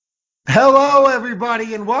Hello,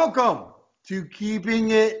 everybody, and welcome to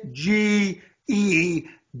Keeping It GED.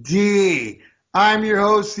 I'm your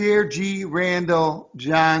host here, G. Randall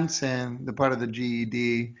Johnson, the part of the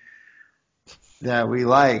GED that we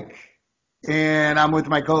like. And I'm with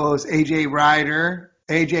my co host, AJ Ryder.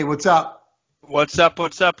 AJ, what's up? What's up?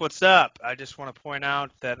 What's up? What's up? I just want to point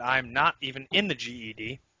out that I'm not even in the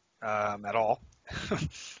GED at all.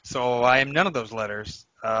 So I am none of those letters.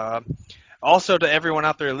 Also, to everyone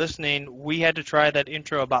out there listening, we had to try that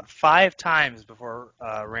intro about 5 times before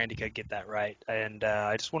Randy could get that right. And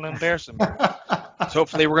I just want to embarrass him here. So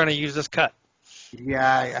hopefully we're going to use this cut.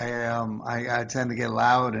 Yeah, I tend to get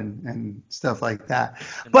loud and stuff like that.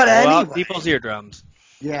 And But blow out anyway, people's eardrums.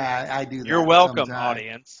 yeah, I do You're that welcome, sometimes.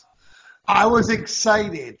 audience. I was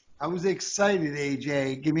excited.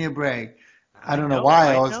 AJ. Give me a break. I I don't know know, why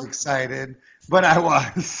I I was know. excited, but I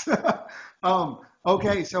was.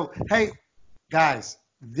 Okay, so hey, guys,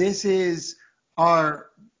 this is our,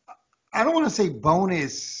 I don't want to say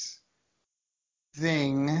bonus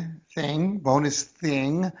thing.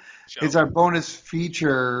 It's Show. our bonus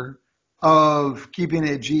feature of keeping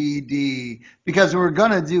it GED because we're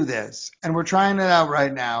going to do this and we're trying it out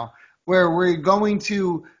right now where we're going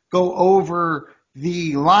to go over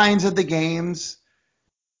the lines of the games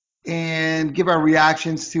and give our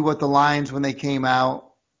reactions to what the lines when they came out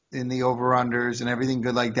in the over-unders and everything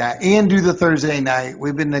good like that and do the Thursday night.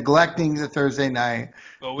 We've been neglecting the Thursday night,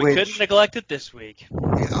 But we couldn't which neglect it this week.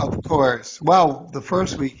 of course. Well, the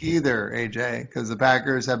first week either, AJ, because the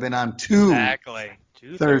Packers have been on two Exactly.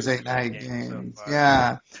 Two Thursday Thursday night night games so games. far.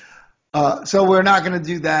 Yeah. So we're not going to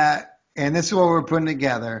do that. And this is what we're putting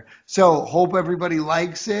together. So hope everybody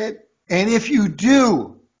likes it. And if you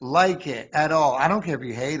do like it at all, I don't care if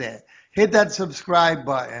you hate it, hit that subscribe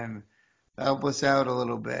button. Help us out a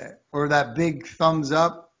little bit. Or that big thumbs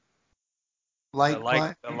up like The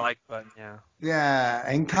button. like button, yeah. Yeah.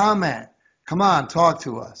 And comment. Come on, talk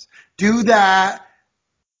to us. Do that.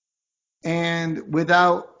 And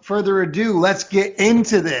without further ado, let's get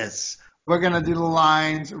into this. We're going to do the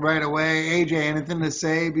lines right away. AJ, anything to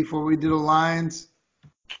say before we do the lines?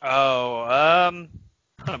 Oh, I don't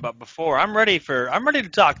know about before. I'm ready to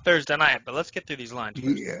talk Thursday night, but let's get through these lines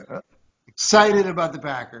first. Yeah. Excited about the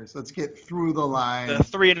Packers. Let's get through the The lines.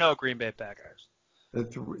 3-0 Green Bay Packers. The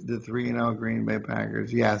 3-0 Green Bay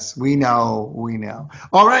Packers. Yes, we know. We know.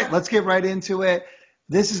 All right, let's get right into it.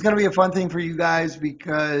 This is going to be a fun thing for you guys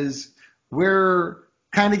because we're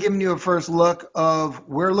kind of giving you a first look of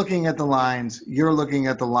we're looking at the lines, you're looking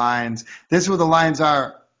at the lines. This is what the lines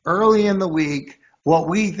are early in the week. What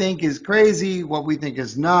we think is crazy, what we think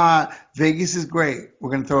is not. Vegas is great.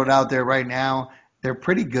 We're going to throw it out there right now. They're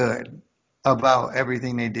pretty good about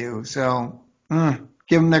everything they do. So give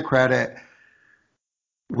them their credit.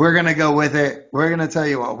 We're going to go with it. We're going to tell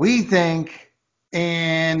you what we think,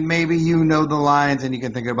 and maybe you know the lines and you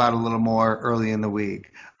can think about it a little more early in the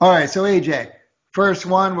week. All right, so AJ, first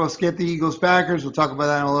one, we'll skip the Eagles Packers. We'll talk about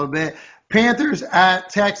that in a little bit. Panthers at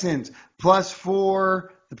Texans, +4.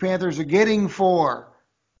 The Panthers are getting 4.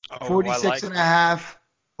 Oh, 46 and a half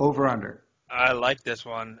over under. I like this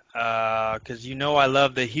one because you know I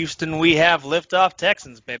love the Houston We Have Liftoff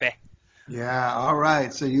Texans, baby. Yeah, all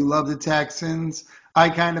right. So you love the Texans. I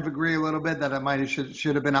kind of agree a little bit that it might have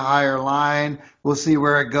should have been a higher line. We'll see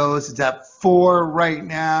where it goes. It's at 4 right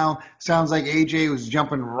now. Sounds like AJ was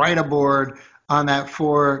jumping right aboard on that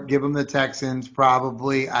 4. Give them the Texans,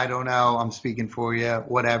 probably. I don't know. I'm speaking for you.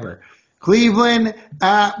 Whatever. Cleveland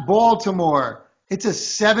at Baltimore. It's a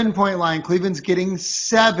 7-point line. Cleveland's getting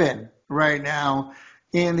 7 right now,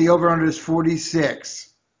 and the over/under is 46.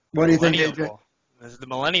 The What do you think, Millennial AJ? Bowl. This is the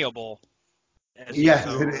Millennial Bowl, as you Yes,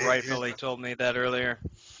 so rightfully told me that earlier.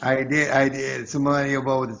 I did. It's a millennial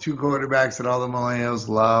bowl with the two quarterbacks that all the millennials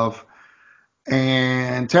love.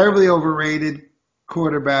 And terribly overrated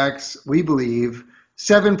quarterbacks, we believe.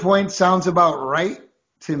 7 points sounds about right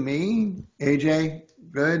to me. AJ,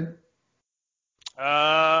 good?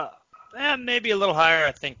 Uh, maybe a little higher.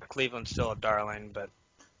 I think Cleveland's still a darling, but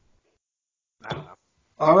I don't know.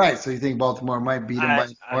 All right, so you think Baltimore might beat them I by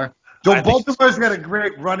I more? So I think Baltimore's got a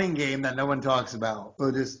great running game that no one talks about.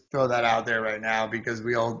 We'll just throw that out there right now because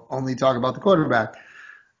we all only talk about the quarterback.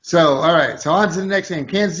 So, all right. So on to the next game.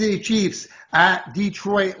 Kansas City Chiefs at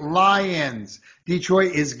Detroit Lions.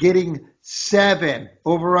 Detroit is getting 7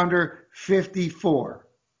 over under 54.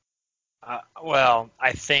 well,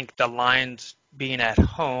 I think the Lions being at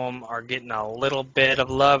home are getting a little bit of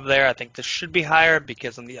love there. I think this should be higher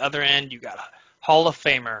because on the other end you got a Hall of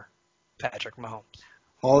Famer, Patrick Mahomes.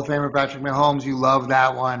 Hall of Famer Patrick Mahomes. You love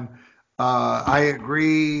that one. I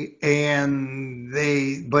agree,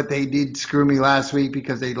 but they did screw me last week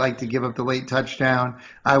because they like to give up the late touchdown.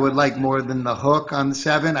 I would like more than the hook on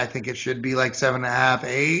 7. I think it should be like 7.5,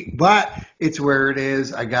 8, but it's where it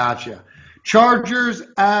is. I gotcha. Chargers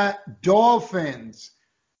at Dolphins.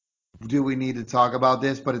 Do we need to talk about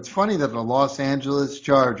this? But it's funny that the Los Angeles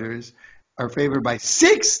Chargers are favored by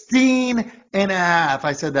 16 and a half.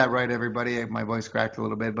 I said that right, everybody. My voice cracked a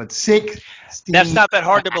little bit, but That's 16. not that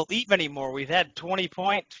hard to believe anymore. We've had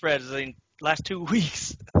 20-point spreads in the last 2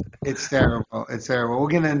 weeks. It's terrible. It's terrible. We'll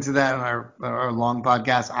get into that in our long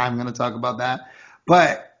podcast. I'm going to talk about that.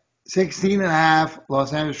 But 16 and a half,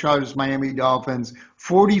 Los Angeles Chargers, Miami Dolphins.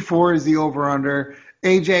 44 is the over-under.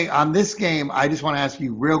 AJ, on this game, I just want to ask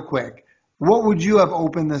you real quick. What would you have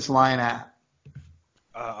opened this line at?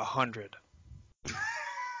 100.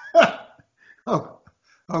 Oh,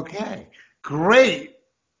 okay. Great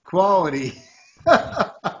quality.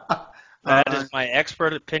 That is my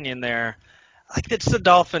expert opinion there. Like, it's the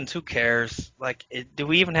Dolphins. Who cares? Like, do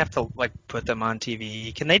we even have to like put them on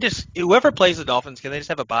TV? Can they just whoever plays the Dolphins? Can they just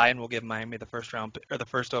have a bye and we'll give Miami the first round or the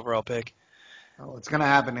first overall pick? Oh, it's going to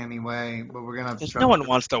happen anyway, but we're going to have to Because start. no one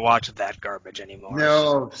wants to watch that garbage anymore.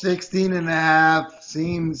 No, 16 and a half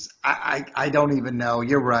seems, I don't even know.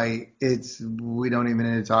 You're right. We don't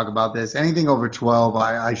even need to talk about this. Anything over 12,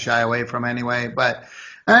 I shy away from anyway. But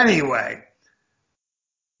anyway,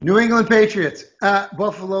 New England Patriots at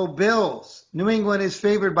Buffalo Bills. New England is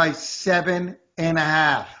favored by 7.5.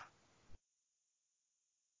 I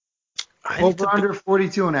think Over under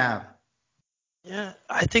 42 and a half.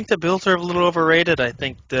 I think the Bills are a little overrated. I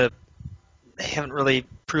think that they haven't really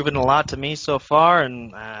proven a lot to me so far,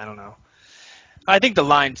 and I don't know. I think the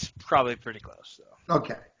line's probably pretty close. So.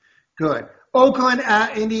 Okay, good. Oakland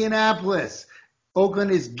at Indianapolis. Oakland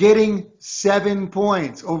is getting 7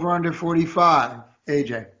 points. Over under 45.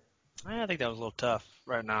 AJ. I think that was a little tough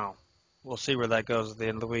right now. We'll see where that goes at the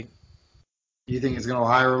end of the week. Do you think it's going to go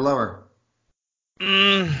higher or lower?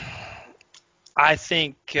 Mm, I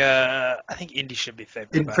think Indy should be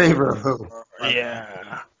favored In by a little favor bit of who? more.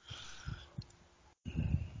 Yeah,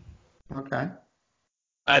 Okay.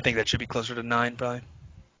 I think that should be closer to 9 probably.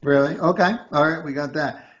 Really? Okay. All right. We got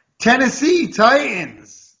that. Tennessee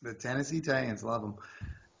Titans. The Tennessee Titans. Love them.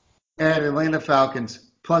 And Atlanta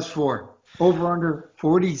Falcons. +4. Over under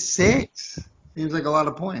 46. Seems like a lot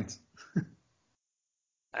of points.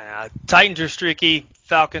 Titans are streaky.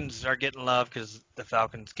 Falcons are getting love because the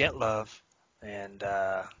Falcons get love, and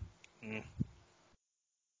mm, I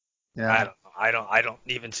Yeah. don't know. I don't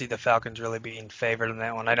even see the Falcons really being favored in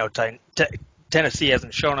that one. I know Tennessee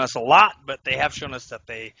hasn't shown us a lot, but they have shown us that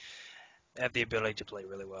they have the ability to play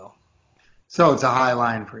really well. So it's a high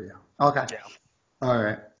line for you. Okay. Yeah. All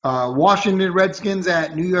right. Washington Redskins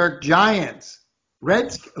at New York Giants.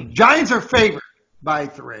 Giants are favored by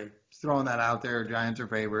 3. Just throwing that out there. Giants are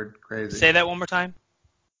favored. Crazy. Say that one more time.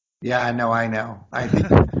 Yeah, I know. I know. I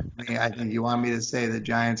think you want me to say the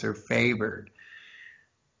Giants are favored.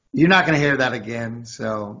 You're not going to hear that again,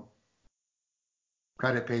 so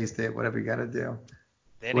cut it, paste it, whatever you got to do.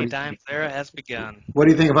 The What do you anytime think? era has begun. What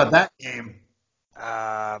do you think about that game?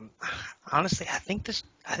 Um, honestly, I think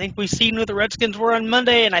we've seen who the Redskins were on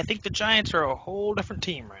Monday, and I think the Giants are a whole different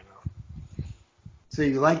team right now. So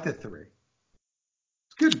you like the 3?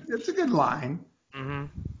 It's good. It's a good line. Mm-hmm.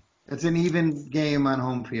 It's an even game on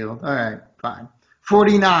home field. All right, fine.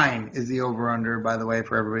 49 is the over/under, by the way,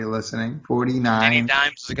 for everybody listening. Danny 49.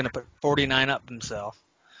 Dimes is going to put 49 up himself.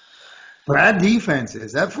 But that defense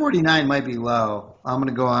is that 49 might be low. I'm going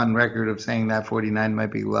to go on record of saying that 49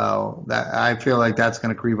 might be low. That I feel like that's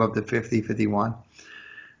going to creep up to 50, 51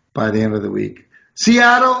 by the end of the week.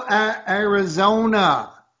 Seattle at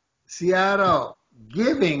Arizona. Seattle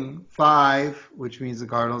giving 5, which means the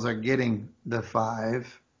Cardinals are getting the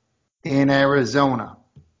 5 in Arizona.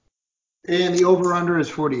 And the over/under is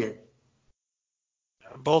 48.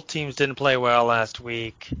 Both teams didn't play well last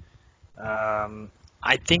week.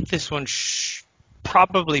 I think this one's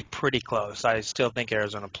probably pretty close. I still think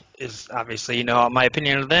Arizona is obviously, my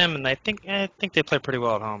opinion of them, and I think they play pretty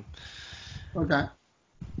well at home. Okay.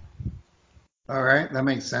 All right. That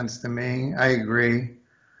makes sense to me. I agree.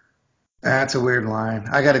 That's a weird line.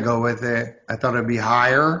 I got to go with it. I thought it'd be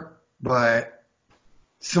higher, but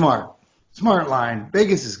smart. Smart line.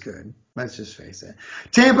 Vegas is good. Let's just face it.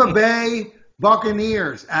 Tampa Bay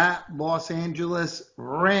Buccaneers at Los Angeles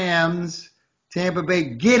Rams. Tampa Bay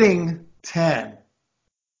getting 10.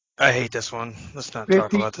 I hate this one. Let's not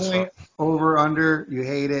talk 50 about this one. point over under. You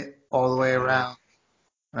hate it all the way around.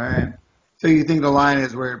 All right. So you think the line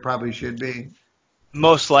is where it probably should be?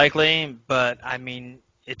 Most likely, but I mean,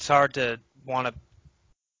 it's hard to want to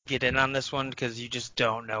get in on this one because you just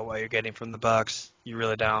don't know what you're getting from the Bucks. You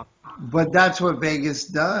really don't. But that's what Vegas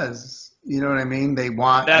does. You know what I mean? They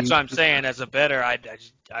want That's you. what I'm saying. As a bettor, I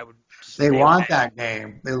would just They stay away. want that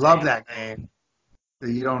game. They Stay love that away. game.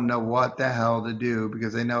 You don't know what the hell to do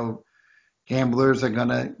because they know gamblers are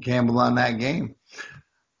gonna gamble on that game.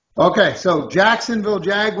 Okay, so Jacksonville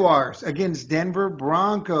Jaguars against Denver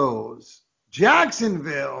Broncos.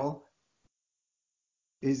 Jacksonville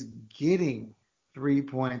is getting 3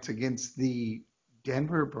 points against the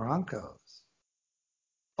Denver Broncos.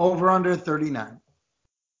 Over under 39.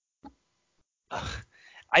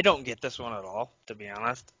 I don't get this one at all, to be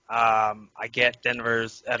honest. I get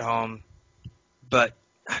Denver's at home, but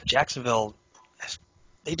Jacksonville,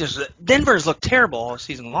 they just Denver's looked terrible all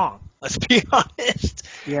season long. Let's be honest.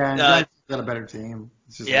 Yeah, and Uh, Jacksonville's got a better team.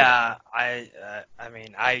 It's just like, yeah, I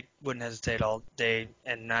mean, I wouldn't hesitate all day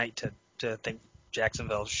and night to think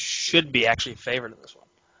Jacksonville should be actually favored in this one.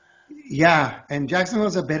 yeah, and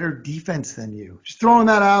Jacksonville's a better defense than you. Just throwing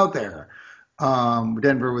that out there.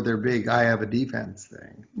 Denver with their big I have a defense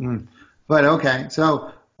thing. But okay,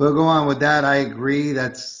 so we'll go on with that. I agree.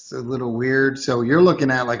 That's a little weird. So you're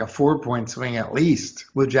looking at like a 4 point swing at least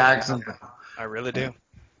with Yeah, Jacksonville. I really do.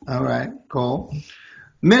 All right, cool.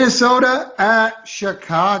 Minnesota at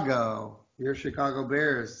Chicago. Your Chicago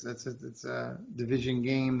Bears. It's a division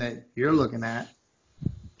game that you're looking at.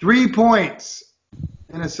 3 points.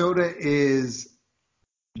 Minnesota is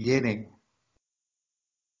getting.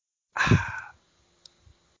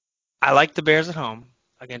 I like the Bears at home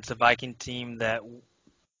against a Viking team that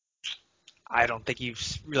I don't think you've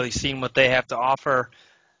really seen what they have to offer.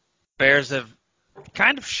 Bears have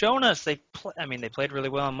kind of shown us I mean, they played really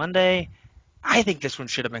well on Monday. I think this one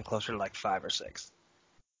should have been closer to like 5 or 6.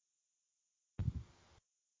 5.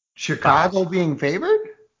 Chicago being favored?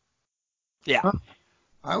 Yeah. Huh,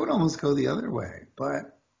 I would almost go the other way,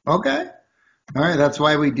 but okay. All right, that's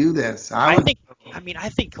why we do this. I I would think I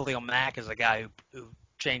think Khalil Mack is a guy who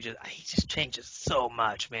changes. He just changes so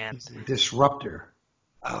much, man. he's a disruptor.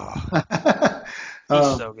 Oh, he's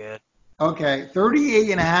um, so good. okay,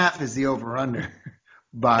 38 and a half is the over under,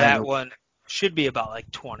 by the That way. one should be about like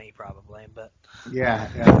 20 probably, but Yeah,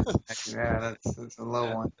 that's a low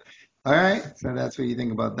yeah. one. All right, so that's what you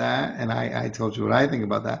think about that, and I told you what I think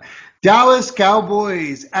about that. Dallas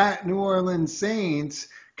Cowboys at New Orleans Saints.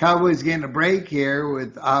 Cowboys getting a break here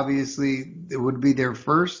with obviously it would be their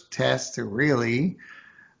first test really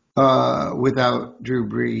without Drew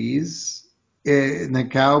Brees. And the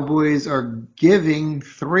Cowboys are giving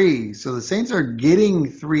 3, so the Saints are getting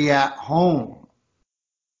 3 at home.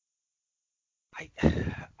 I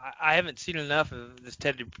I haven't seen enough of this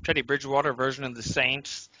Teddy Bridgewater version of the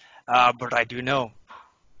Saints, but I do know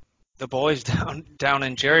the boys down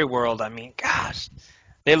in Jerry World. I mean, gosh,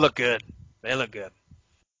 they look good. They look good.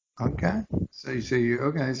 Okay. So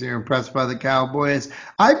you're impressed by the Cowboys.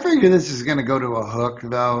 I figure this is going to go to a hook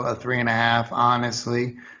though, a 3.5,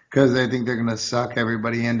 honestly, because I think they're going to suck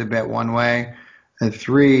everybody in to bet one way. At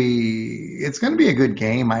 3, it's going to be a good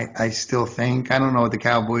game. I still think. I don't know what the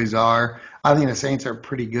Cowboys are. I think the Saints are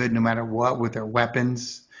pretty good no matter what with their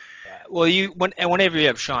weapons. Yeah. Well, whenever you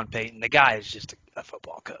have Sean Payton, the guy is just a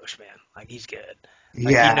football coach, man. Like he's good.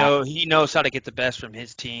 Like Yeah. he knows how to get the best from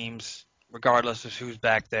his teams, regardless of who's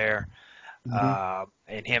back there. Mhm.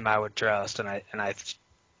 And him, I would trust. And I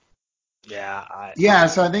yeah, I Yeah,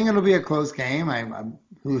 so I think it'll be a close game.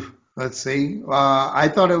 Let's see. I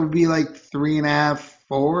thought it would be like 3.5,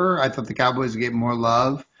 4. I thought the Cowboys would get more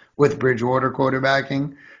love with Bridgewater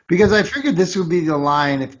quarterbacking because I figured this would be the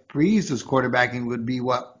line if Breeze was quarterbacking would be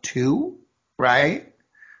what, 2, right?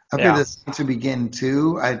 I figured yeah. this to begin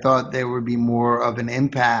 2. I thought there would be more of an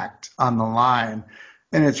impact on the line,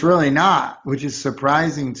 and it's really not, which is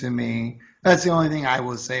surprising to me. That's the only thing I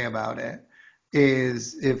will say about it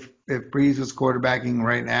is if Breeze was quarterbacking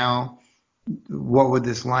right now, what would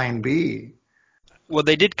this line be? Well,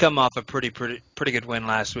 they did come off a pretty good win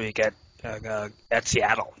last week at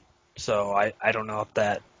Seattle. So I don't know if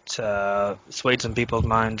that swayed some people's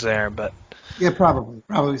minds there, but Yeah,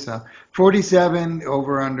 probably so. 47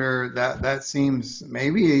 over under that seems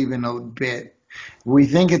maybe even a bit. We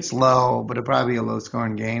think it's low, but it'll probably be a low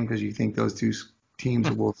scoring game because you think those two teams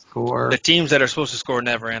will the score. teams that are supposed to score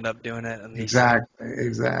never end up doing it, at least.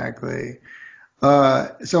 Exactly.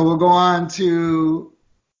 So we'll go on to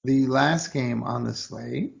the last game on the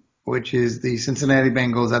slate, which is the Cincinnati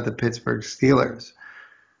Bengals at the Pittsburgh Steelers.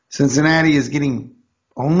 Cincinnati is getting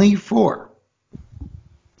only 4.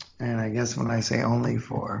 And I guess when I say only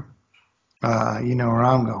 4, you know where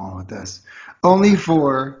I'm going with this. Only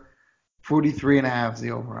 4, 43 and a half is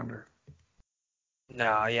the over under.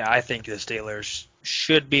 No, yeah, I think the Steelers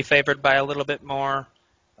should be favored by a little bit more.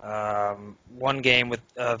 One game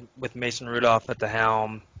with Mason Rudolph at the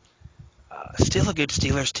helm. Still a good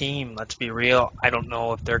Steelers team. Let's be real. I don't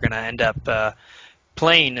know if they're going to end up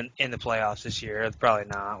playing in the playoffs this year. Probably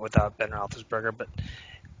not without Ben Roethlisberger, but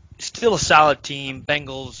still a solid team.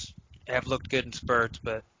 Bengals have looked good in spurts,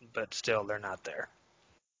 but still they're not there.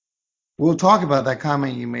 We'll talk about that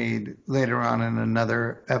comment you made later on in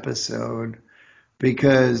another episode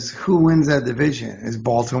because who wins that division? Is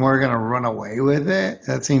Baltimore going to run away with it?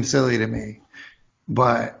 That seems silly to me,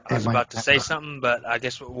 but I it was might about to say not. something, but I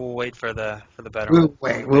guess we'll wait for the better one. We'll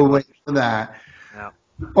wait. Good We'll one. wait for that. Yeah.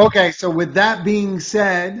 Okay, so with that being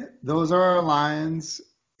said, those are our lines,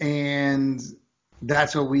 and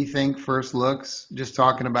that's what we think first looks. Just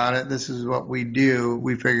talking about it, this is what we do.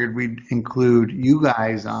 We figured we'd include you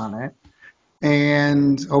guys on it,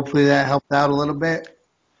 and hopefully that helped out a little bit.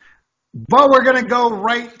 But we're gonna go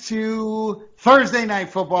right to Thursday night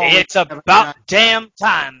football. We It's have about damn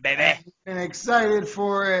time, baby. been excited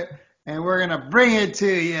for it, and we're gonna bring it to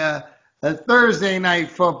you. A Thursday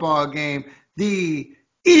night football game. The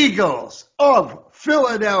Eagles of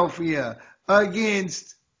Philadelphia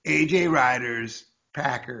against AJ Riders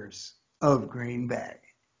Packers of Green Bay.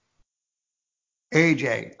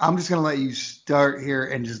 AJ, I'm just gonna let you start here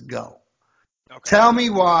and just go. Okay. Tell me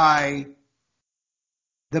why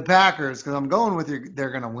the Packers, because I'm going with you,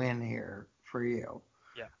 they're gonna win here for you.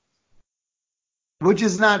 Yeah. Which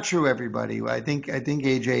is not true, everybody. I think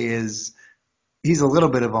AJ is he's a little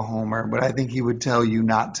bit of a homer, but I think he would tell you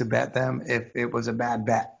not to bet them if it was a bad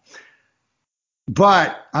bet.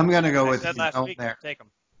 But I'm gonna go I with said he's last going week, there. take them.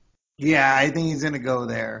 Yeah, I think he's gonna go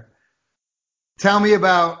there. Tell me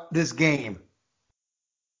about this game,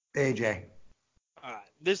 AJ. All right.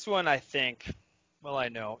 This one, I think. Well, I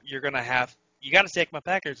know you're gonna have. You got to take my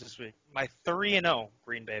Packers this week. My 3-0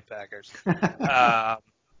 Green Bay Packers. Uh,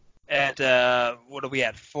 at what are we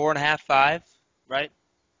at? 4.5, 5, right?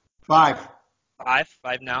 Five.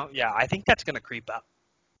 5 now. Yeah, I think that's gonna creep up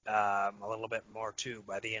a little bit more too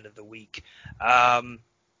by the end of the week. Um,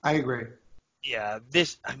 I agree. yeah,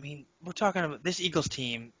 this. I mean, we're talking about this Eagles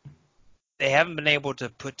team. They haven't been able to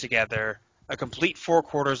put together a complete 4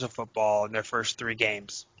 quarters of football in their first 3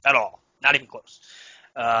 games at all. Not even close.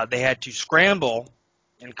 They had to scramble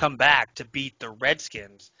and come back to beat the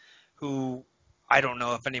Redskins, who I don't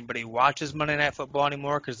know if anybody watches Monday Night Football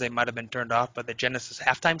anymore because they might have been turned off by the Genesis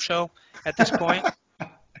halftime show at this point.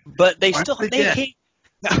 But they Once still they again, came.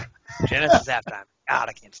 Genesis halftime. God,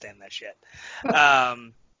 I can't stand that shit.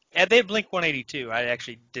 And they Blink 182. I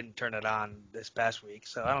actually didn't turn it on this past week,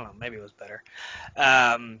 so I don't know. Maybe it was better.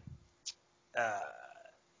 Um, uh,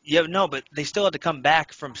 yeah, no, but they still had to come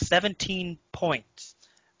back from 17 points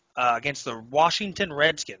against the Washington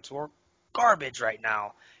Redskins, who are garbage right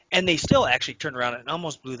now, and they still actually turned around and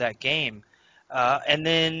almost blew that game. And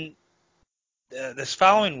then this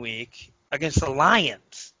following week against the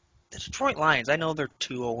Lions, the Detroit Lions. I know they're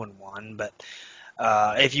 2-0-1, but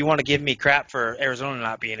if you want to give me crap for Arizona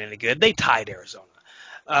not being any good, they tied Arizona.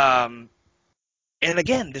 Um, and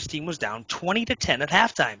again, this team was down 20-10 at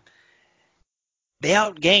halftime. They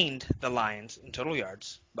outgained the Lions in total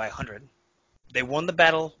yards by 100. They won the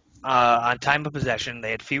battle on time of possession.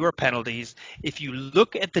 They had fewer penalties. If you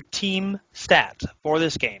look at the team stats for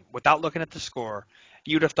this game without looking at the score,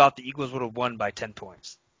 you'd have thought the Eagles would have won by 10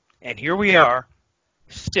 points. And here we are,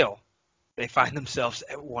 still, they find themselves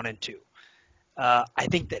at 1-2. I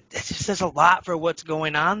think that just says a lot for what's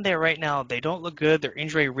going on there right now. They don't look good. They're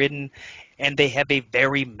injury ridden, and they have a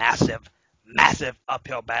very massive, massive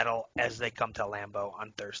uphill battle as they come to Lambeau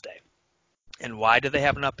on Thursday. And why do they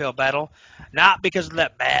have an uphill battle? Not because of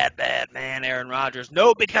that bad, bad man, Aaron Rodgers.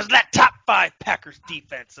 No, because of that top 5 Packers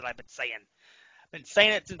defense that I've been saying. I've been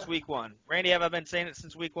saying it since week 1. Randy, have I been saying it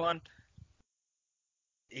since week 1?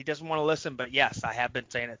 He doesn't want to listen, but yes, I have been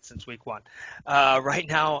saying it since week 1. Right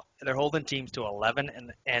now, they're holding teams to 11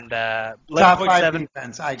 and top five 11.7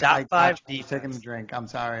 defense. top I got 5 you. I was taking a defense. drink. I'm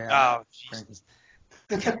sorry. Oh, Drinking.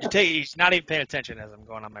 Jesus. He's not even paying attention as I'm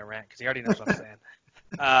going on my rant because he already knows what I'm saying.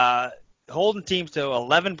 Uh, Holding teams to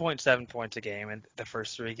 11.7 points a game in the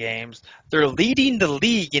first 3 games. They're leading the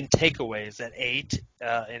league in takeaways at 8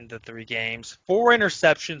 in the 3 games. 4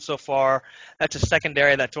 interceptions so far. That's a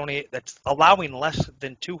secondary that's allowing less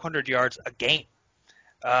than 200 yards a game.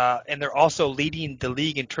 And they're also leading the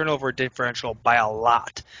league in turnover differential by a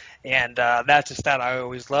lot. And that's a stat I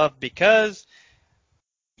always love because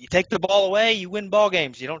you take the ball away, you win ball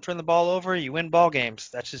games. You don't turn the ball over, you win ball games.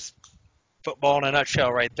 That's just football in a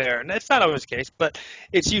nutshell right there. And that's not always the case, but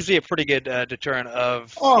it's usually a pretty good deterrent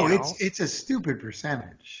of, Oh, it's a stupid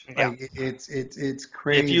percentage. yeah. Like it's If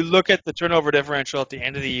crazy. you look at the turnover differential at the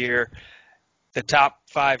end of the year, the top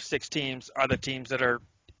 5, 6 teams are the teams that are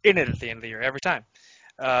in it at the end of the year every time.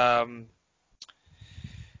 Um,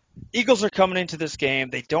 Eagles are coming into this game.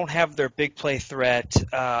 They don't have their big play threat,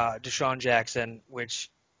 Deshaun Jackson, which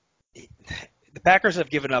the Packers have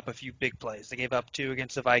given up a few big plays. They gave up 2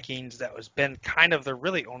 against the Vikings. That was been kind of their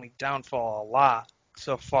really only downfall a lot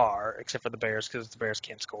so far, except for the Bears because the Bears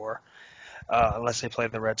can't score unless they play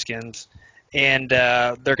the Redskins. And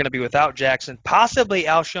they're going to be without Jackson, possibly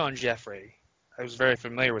Alshon Jeffrey. I was very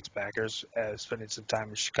familiar with the Packers, spending some time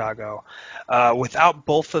in Chicago. Without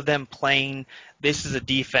both of them playing, this is a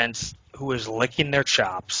defense who is licking their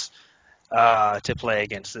chops to play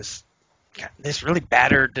against this really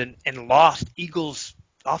battered and lost Eagles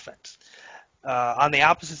offense. On the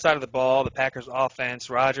opposite side of the ball, the Packers offense,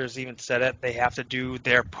 Rodgers even said it, they have to do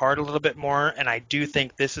their part a little bit more, and I do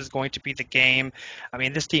think this is going to be the game. I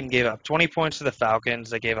mean, this team gave up 20 points to the Falcons.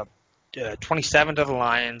 They gave up 27 to the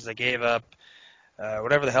Lions. They gave up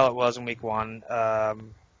whatever the hell it was in week 1.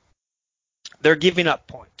 They're giving up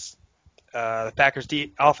points. The Packers'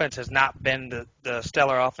 offense has not been the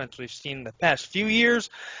stellar offense we've seen in the past few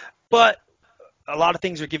years, but a lot of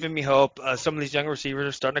things are giving me hope. Some of these young receivers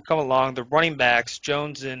are starting to come along. The running backs,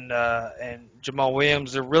 Jones and Jamal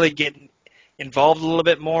Williams, are really getting involved a little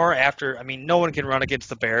bit more after. I mean, no one can run against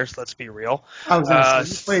the Bears. Let's be real. I was gonna say you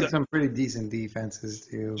So, played some pretty decent defenses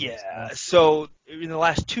too. yeah. So. So in the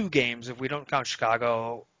last 2 games, if we don't count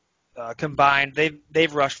Chicago combined,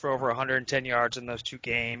 they've rushed for over 110 yards in those 2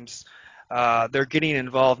 games. They're getting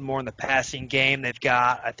involved more in the passing game. They've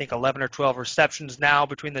got, I think, 11 or 12 receptions now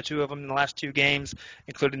between the 2 of them in the last 2 games,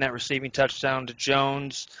 including that receiving touchdown to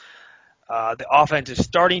Jones. The offense is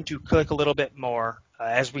starting to click a little bit more,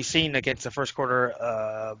 as we've seen against the first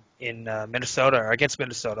quarter in Minnesota, or against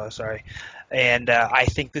Minnesota, sorry. And I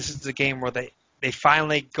think this is the game where they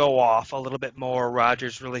finally go off a little bit more.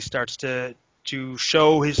 Rodgers really starts to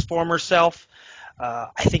show his former self.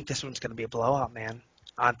 I think this one's going to be a blowout, man.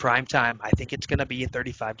 On prime time, I think it's going to be a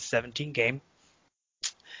 35-17 game,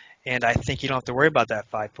 and I think you don't have to worry about that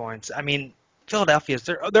 5 points. I mean, Philadelphia's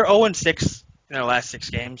they're 0-6 in their last 6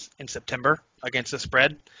 games in September against the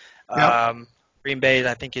spread. Yep. Green Bay,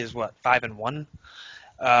 I think, is what 5-1. Nine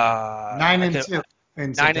I and could two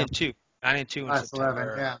in nine September. and two, 9-2 in Last 11.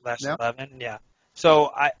 September. Yeah. Last Yep. 11, yeah.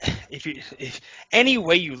 So if any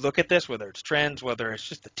way you look at this, whether it's trends, whether it's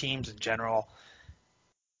just the teams in general,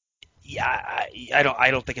 yeah, I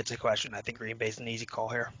don't think it's a question. I think Green Bay's an easy call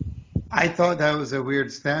here. I thought that was a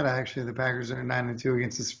weird stat. Actually, the Packers are 9 and 2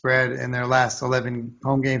 against the spread in their last 11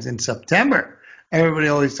 home games in September. Everybody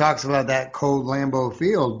always talks about that cold Lambeau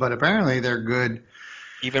Field, but apparently they're good.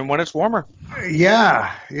 Even when it's warmer.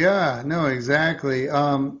 Yeah, yeah, no, exactly.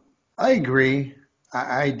 I agree.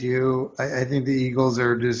 I do. I think the Eagles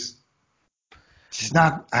are just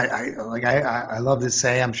not. I love to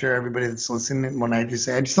say. I'm sure everybody that's listening when I just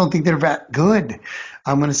say I just don't think they're that good.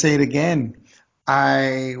 I'm going to say it again.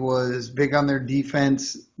 I was big on their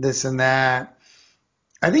defense, this and that.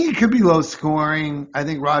 I think it could be low scoring. I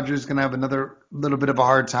think Rodgers is going to have another little bit of a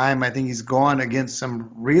hard time. I think he's gone against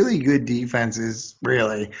some really good defenses,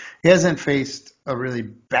 really. He hasn't faced a really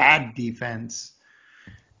bad defense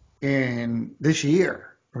in this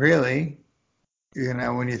year, really,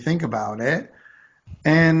 when you think about it.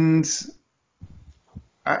 And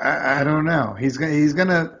I don't know. He's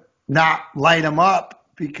gonna not light him up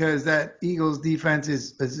because that Eagles defense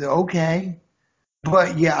is okay.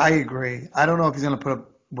 But yeah, I agree. I don't know if he's going to put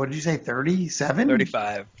up, what did you say, 37?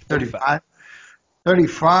 35. 35. 35?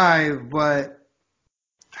 35, but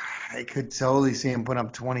I could totally see him put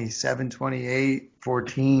up 27, 28,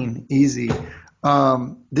 14, easy.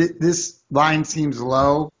 This line seems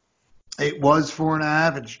low. It was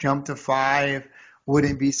 4.5. It's jumped to 5.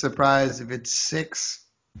 Wouldn't be surprised if it's 6.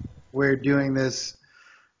 We're doing this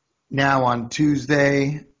now on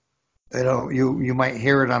Tuesday. You might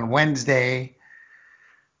hear it on Wednesday.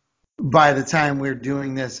 By the time we're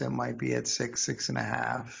doing this, it might be at 6,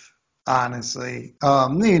 6.5. Honestly,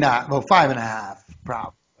 maybe not. Well, 5.5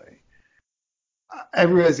 probably.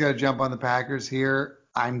 Everybody's got to jump on the Packers here.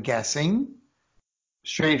 I'm guessing.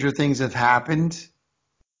 Stranger things have happened,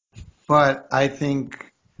 but I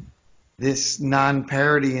think this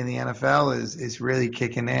non-parity in the NFL is really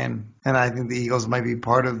kicking in, and I think the Eagles might be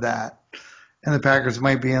part of that, and the Packers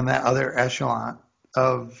might be in that other echelon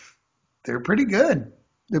of they're pretty good.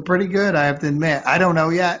 They're pretty good, I have to admit. I don't know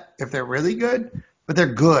yet if they're really good, but they're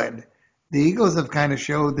good. The Eagles have kind of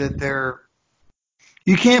showed that they're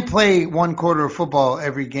You can't play one quarter of football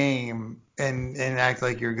every game and act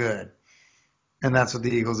like you're good. And that's what the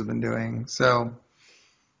Eagles have been doing. So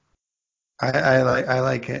I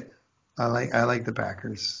like it. I like the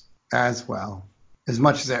Packers as well. As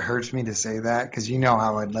much as it hurts me to say that, because you know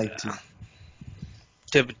how I'd like to.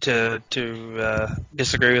 To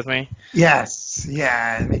disagree with me. Yes,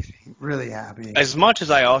 yeah, it makes me really happy. As much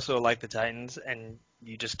as I also like the Titans, and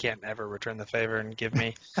you just can't ever return the favor and give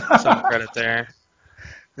me some credit there.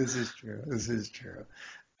 This is true. This is true.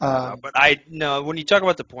 But I no, when you talk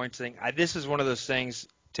about the points thing, this is one of those things.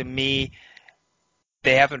 To me,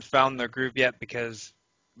 they haven't found their groove yet because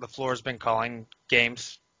LaFleur's been calling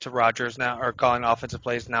games to Rodgers now, or calling offensive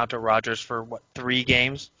plays now to Rodgers for what 3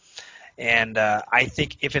 games. And I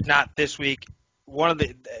think if it's not this week, one of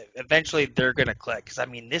the eventually they're gonna click. Because I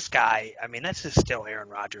mean, this guy, I mean, that's just still Aaron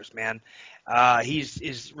Rodgers, man.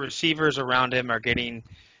 His receivers around him are getting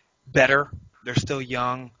better. They're still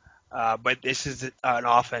young, but this is an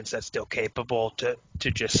offense that's still capable to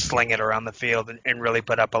just sling it around the field and really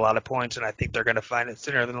put up a lot of points. And I think they're gonna find it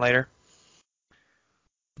sooner than later.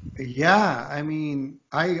 Yeah, I mean,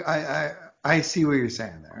 I see what you're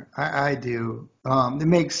saying there. I do. It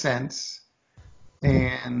makes sense,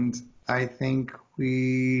 and I think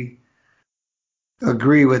we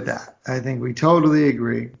agree with that. I think we totally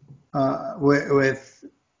agree. With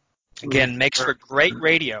Again, makes for great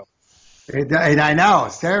radio. and I know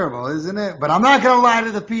it's terrible, isn't it? But I'm not gonna lie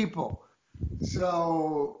to the people.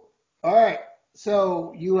 So, all right.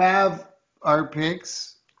 So you have our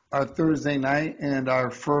picks, our Thursday night, and our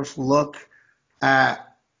first look at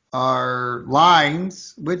our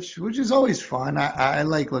lines, which is always fun. I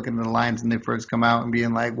like looking at the lines when they first come out and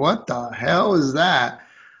being like, "What the hell is that?"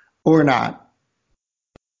 Or not.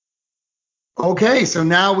 Okay, so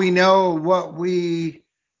now we know what we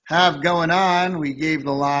have going on. We gave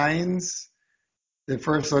the lines, the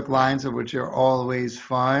first look lines, of which are always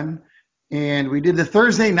fun. And we did the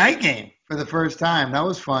Thursday night game for the first time. That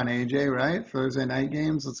was fun, AJ, right? Thursday night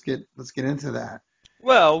games. Let's get into that.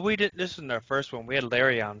 Well, we did. This isn't our first one. We had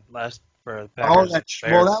Larry on last for the Oh, Packers that's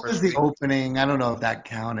well, Bears that was first the week. opening. I don't know if that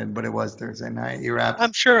counted, but it was Thursday night. You're I'm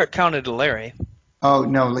abs. sure it counted to Larry. Oh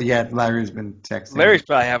no, yeah, Larry's been texting me. Larry's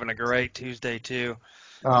probably having a great Tuesday too.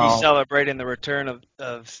 He's Oh, celebrating the return of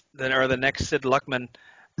the next Sid Luckman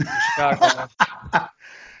in Chicago.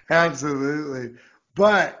 absolutely.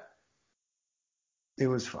 But it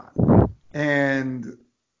was fun. And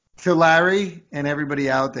to Larry and everybody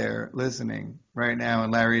out there listening right now,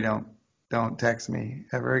 and Larry, don't text me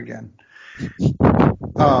ever again.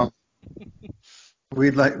 Um,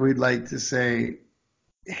 we'd like to say,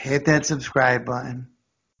 hit that subscribe button,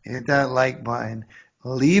 hit that like button,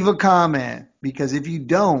 leave a comment because if you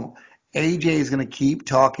don't, AJ is gonna keep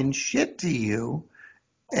talking shit to you,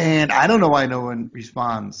 and I don't know why no one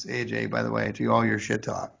responds, AJ. By the way, to all your shit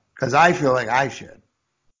talk, because I feel like I should.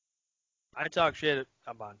 I talk shit.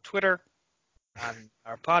 I'm on Twitter, on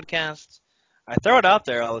our podcasts. I throw it out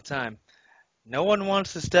there all the time. No one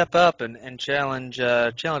wants to step up and challenge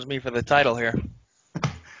me for the title here.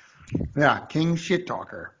 Yeah, King shit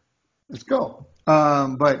talker. Let's go.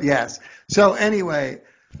 But yes. So anyway,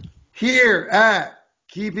 here at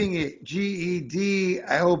Keeping It GED,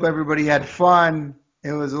 I hope everybody had fun.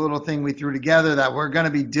 It was a little thing we threw together that we're going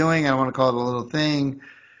to be doing. I don't want to call it a little thing.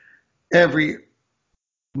 Every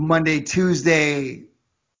Monday, Tuesday,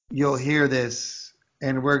 you'll hear this,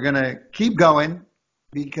 and we're going to keep going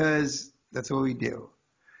because that's what we do.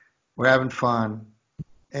 We're having fun.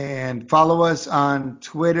 And follow us on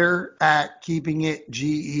Twitter at Keeping It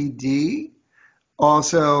GED.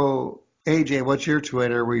 Also, AJ, what's your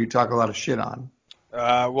Twitter where you talk a lot of shit on?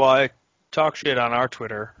 Well, I talk shit on our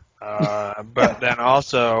Twitter, but then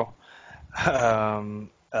also Troy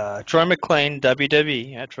McClain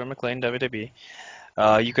WWE at Troy McClain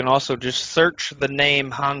WWE. You can also just search the name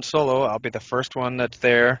Han Solo. I'll be the first one that's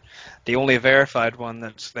there, the only verified one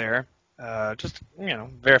that's there. Just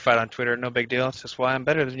verified on Twitter, no big deal. It's just why I'm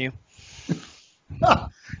better than you.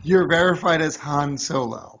 You're verified as Han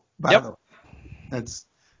Solo, by Yep. the way.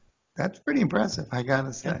 That's pretty impressive, I gotta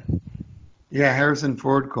Yeah. say. Yeah, Harrison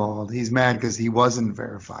Ford called. He's mad because he wasn't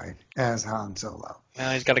verified as Han Solo.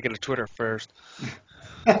 Well, he's got to get a Twitter first.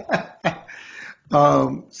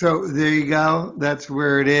 So there you go. That's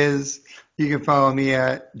where it is. You can follow me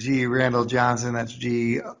at G Randall Johnson. That's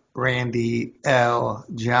G Randy L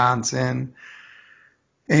Johnson.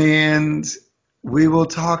 And we will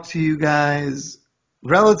talk to you guys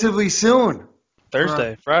relatively soon for our,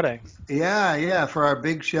 Thursday, Friday. yeah, for our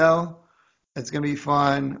big show. It's gonna be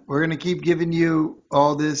fun. We're gonna keep giving you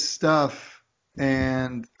all this stuff,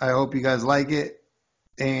 and I hope you guys like it.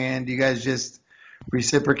 And you guys just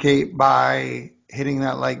Reciprocate by hitting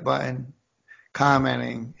that like button,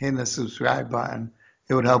 commenting, hitting the subscribe button.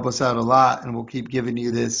 It would help us out a lot, and we'll keep giving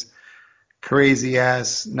you this crazy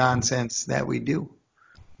ass nonsense that we do.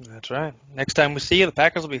 That's right. Next time we see you, the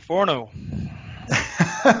Packers will be 4-0.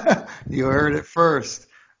 You heard it first.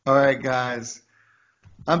 All right, guys.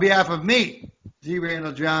 On behalf of me, G.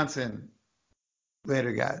 Randall Johnson,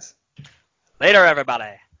 later, guys. Later,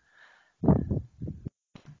 everybody.